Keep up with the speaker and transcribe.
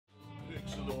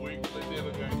week, they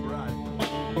never came right.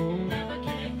 Never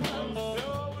came close. They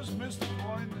always missed the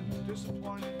point and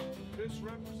disappointed,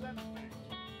 misrepresented me.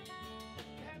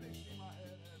 Can't they see my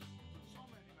head has so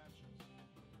many mentions?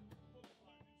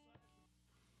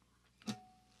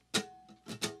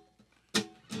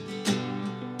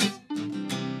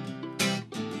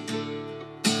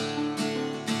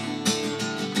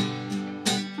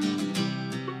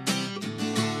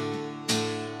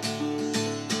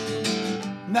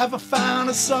 Never found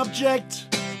a subject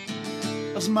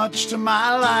as much to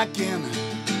my liking.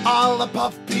 All the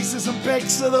puff pieces and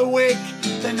picks of the week,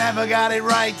 they never got it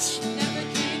right.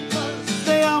 Never came close.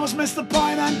 They always missed the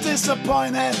point and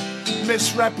disappointed,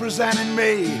 misrepresenting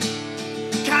me.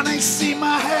 Can they see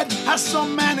my head has so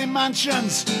many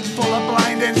mansions, full of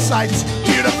blind insights,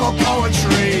 beautiful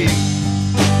poetry.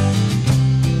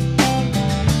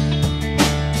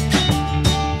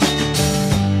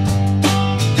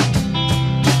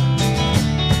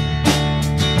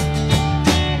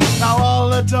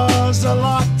 The doors are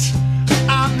locked,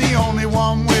 I'm the only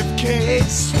one with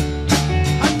keys,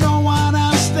 and no one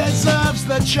else deserves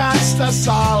the chance to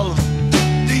solve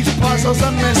these puzzles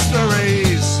and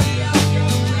mysteries.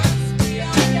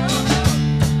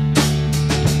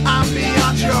 I'm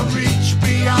beyond your reach,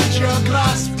 beyond your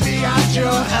grasp, beyond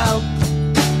your help,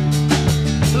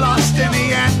 lost in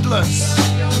the endless,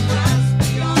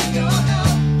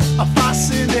 a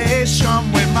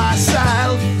fascination with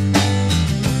myself.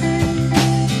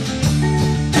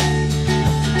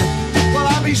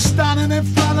 Standing in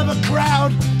front of a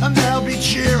crowd and they'll be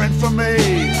cheering for me.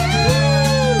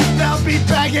 They'll be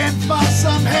begging for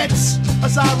some hits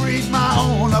as I read my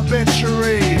own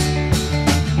obituary.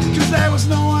 Cause there was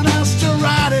no one else to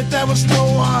write it, there was no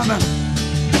one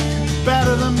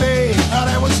better than me, or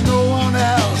there was no one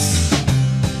else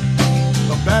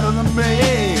better than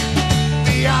me.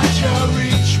 Beyond your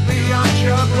reach, beyond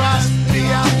your grasp,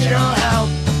 beyond your help,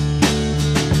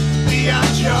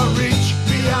 beyond your reach,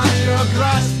 beyond your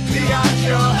grasp, beyond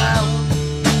your help.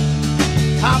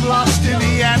 I'm lost in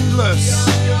the endless,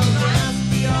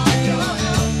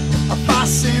 a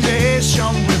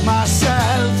fascination with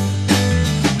myself,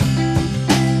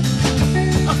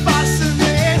 a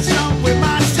fascination with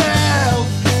myself.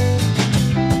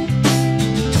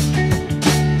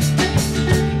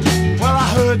 Well, I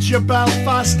heard your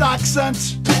Belfast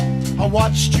accent, I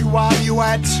watched you while you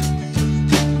ate,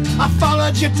 I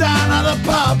followed you down to the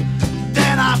pub,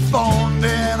 then I phoned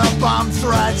in a bomb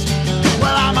threat.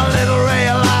 Well, I'm a little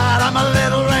real lad, I'm a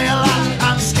little real lad,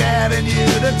 I'm scaring you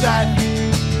to death.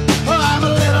 Well, I'm a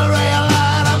little real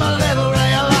lad, I'm a little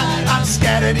real lad, I'm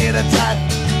scaring you to death.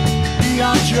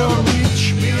 Beyond your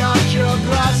reach, beyond your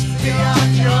grasp,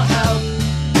 beyond your help,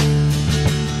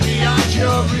 beyond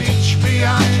your reach,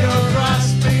 beyond your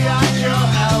grasp, beyond your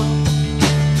help.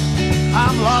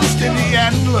 I'm lost in the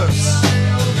endless,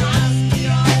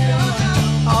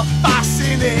 a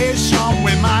fascination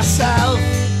with myself,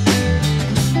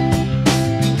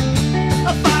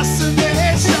 a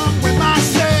fascination with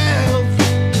myself,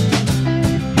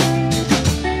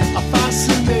 a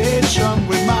fascination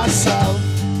with myself.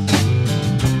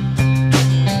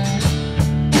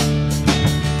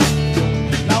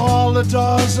 Now all the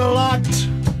doors are locked,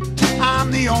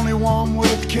 I'm the only one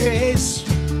with keys.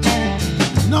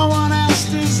 No one else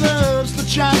deserves the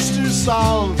chance to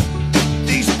solve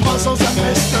these puzzles and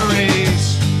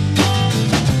mysteries.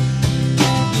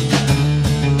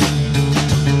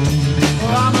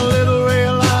 Well, I'm a little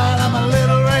real lad, I'm a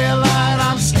little real lad,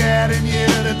 I'm scaring you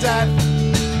to death.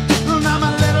 And I'm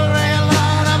a little real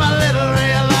lad, I'm a little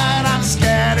real lad, I'm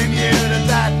scaring you to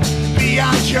death.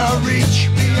 Beyond your reach,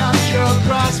 beyond your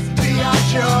grasp,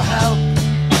 beyond your help,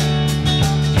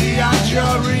 beyond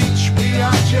your reach,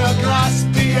 beyond your grasp,